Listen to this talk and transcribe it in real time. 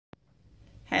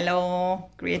Hello,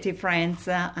 creative friends.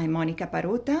 I'm Monica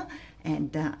Paruta,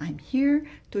 and I'm here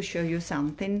to show you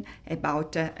something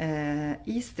about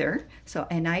Easter. So,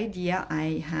 an idea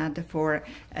I had for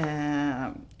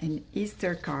an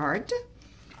Easter card.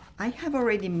 I have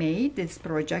already made this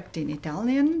project in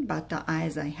Italian, but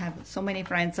as I have so many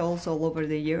friends also all over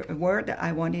the world,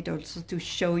 I wanted also to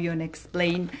show you and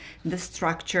explain the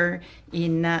structure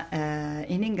in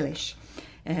English.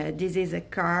 This is a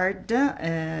card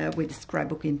with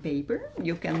scrapbooking paper.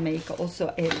 You can make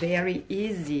also a very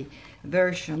easy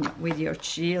version with your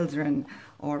children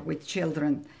or with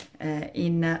children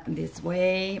in this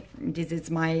way. This is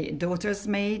my daughter's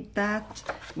made that,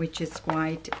 which is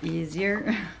quite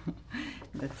easier.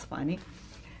 That's funny.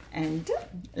 And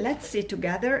let's see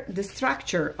together the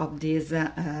structure of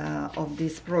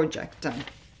this project.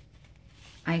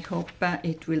 I hope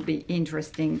it will be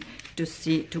interesting to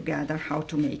see together how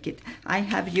to make it.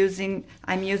 I'm using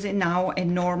now a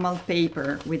normal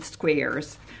paper with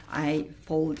squares. I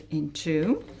fold in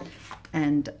two,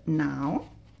 and now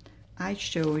I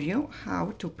show you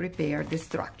how to prepare the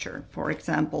structure. For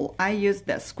example, I use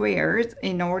the squares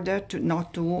in order to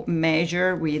not to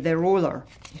measure with a ruler.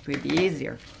 It will be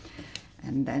easier.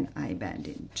 And then I bend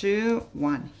in two,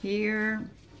 one here,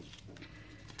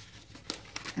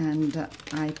 and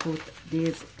I put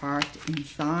this part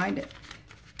inside.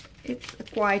 It's a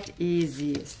quite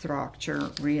easy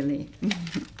structure, really.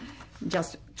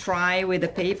 Just try with the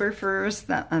paper first,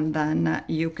 and then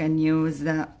you can use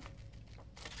the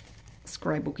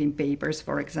scrapbooking papers,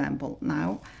 for example.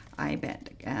 Now I bend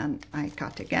again, I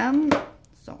cut again,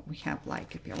 so we have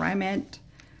like a pyramid.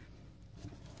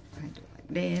 I do like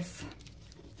this,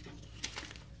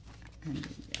 and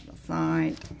the other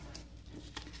side.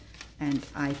 And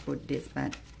I put this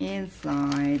back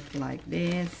inside like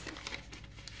this.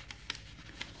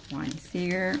 One is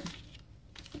here,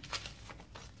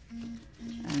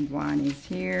 and one is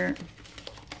here.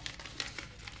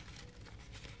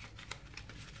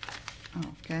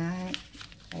 Okay,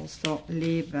 also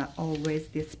leave always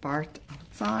this part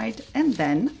outside, and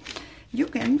then you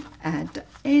can add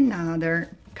another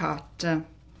cut.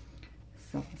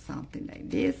 So something like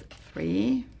this,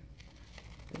 three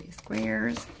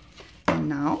squares. And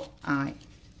now I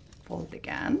fold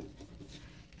again,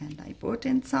 and I put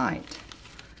inside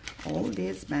all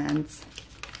these bands.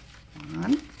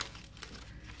 One,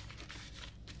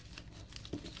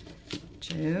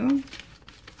 two,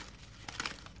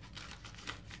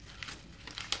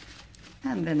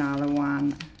 and another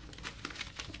one.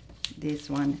 This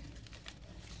one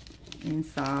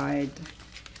inside.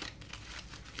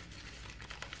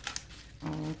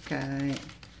 Okay.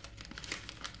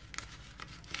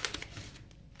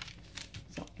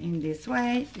 In this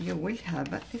way, you will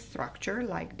have a structure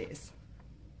like this.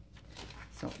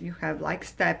 So you have like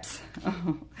steps.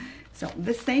 So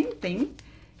the same thing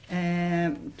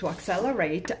to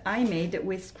accelerate, I made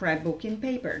with scrapbooking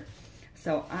paper.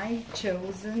 So I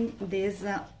chosen this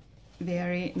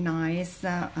very nice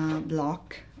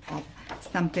block of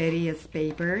Stamperia's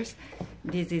papers.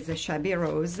 This is a Shabby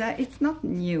Rose. It's not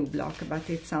new block, but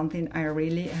it's something I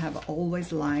really have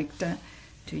always liked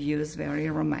to use, very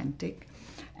romantic.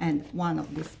 And one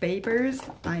of these papers,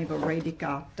 I've already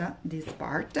cut this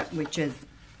part, which is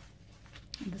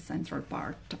the central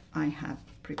part I have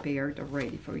prepared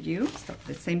already for you. So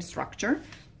the same structure.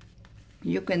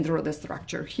 You can draw the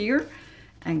structure here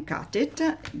and cut it.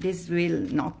 This will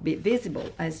not be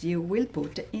visible as you will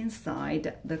put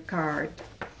inside the card.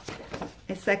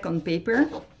 A second paper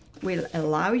will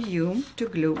allow you to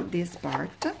glue this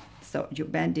part. So you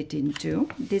bend it in two.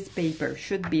 This paper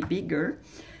should be bigger.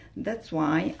 That's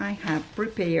why I have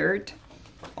prepared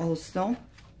also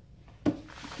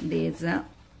this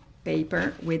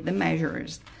paper with the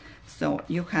measures. So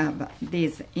you have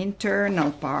this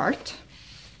internal part,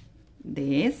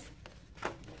 this,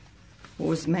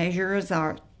 whose measures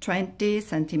are 20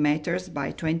 centimeters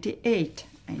by 28,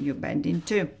 and you bend in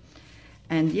two.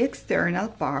 And the external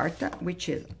part, which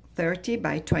is 30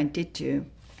 by 22,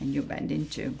 and you bend in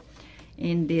two.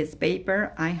 In this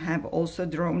paper, I have also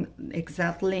drawn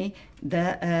exactly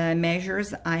the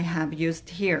measures I have used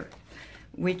here,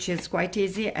 which is quite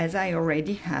easy as I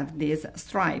already have these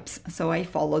stripes. So I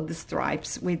followed the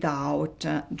stripes without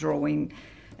drawing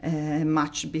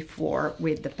much before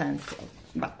with the pencil.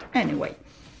 But anyway,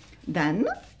 then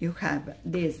you have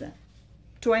this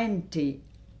 20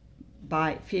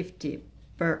 by 50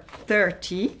 per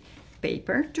 30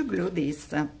 paper to glue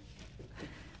this.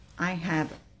 I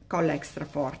have Colla Extra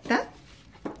Forte,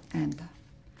 and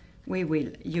we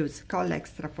will use Colla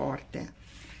Extra Forte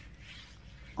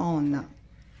on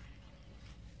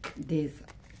this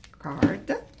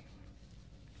card.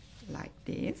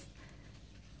 this,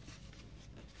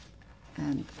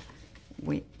 and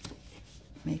we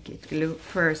make it glue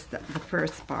first the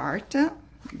first part,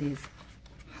 this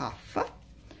half,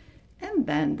 and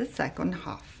then the second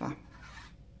half.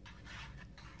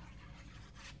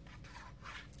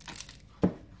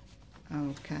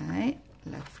 Okay,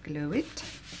 let's glue it.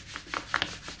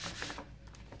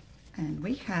 And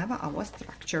we have our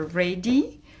structure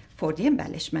ready for the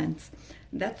embellishments.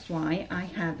 That's why I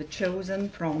have chosen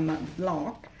from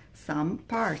block some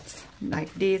parts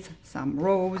like this, some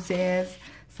roses,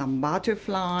 some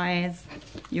butterflies.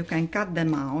 You can cut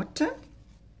them out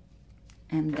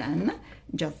and then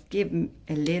just give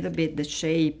a little bit the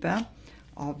shape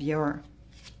of your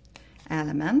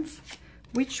elements,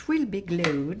 which will be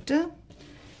glued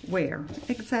where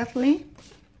exactly?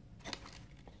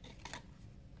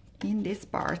 In these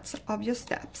parts of your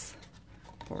steps.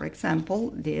 For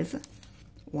example, this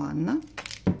one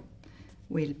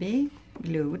will be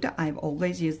glued. I've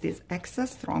always used this extra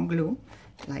strong glue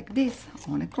like this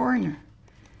on a corner,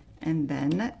 and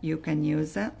then you can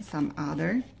use some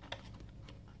other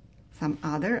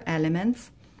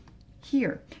elements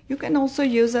here. You can also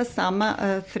use some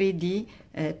 3D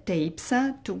tapes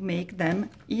to make them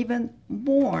even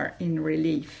more in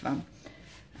relief.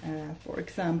 For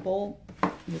example,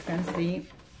 you can see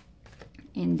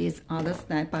in this other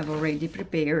step I've already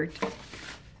prepared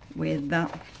with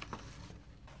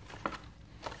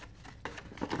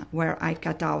where I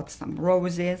cut out some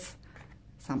roses,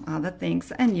 some other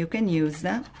things, and you can use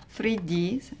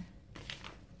 3D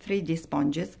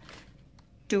sponges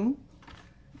to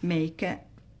make a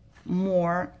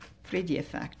more 3D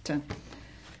effect.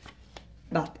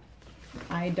 But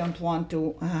I don't want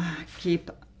to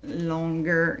keep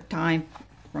longer time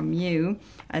from you,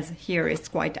 as here it's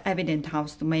quite evident how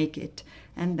to make it.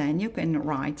 And then you can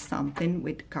write something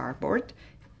with cardboard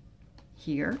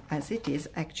here, as it is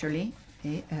actually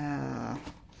a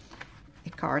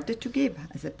card to give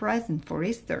as a present for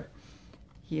Easter.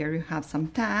 Here you have some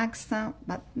tags,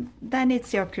 but then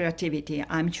it's your creativity.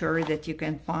 I'm sure that you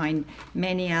can find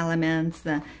many elements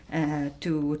to add and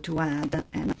to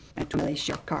embellish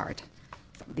your card.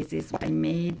 So this is what I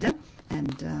made,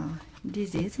 and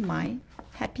this is my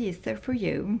Happy Easter for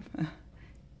you.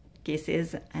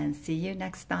 Kisses, and see you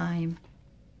next time.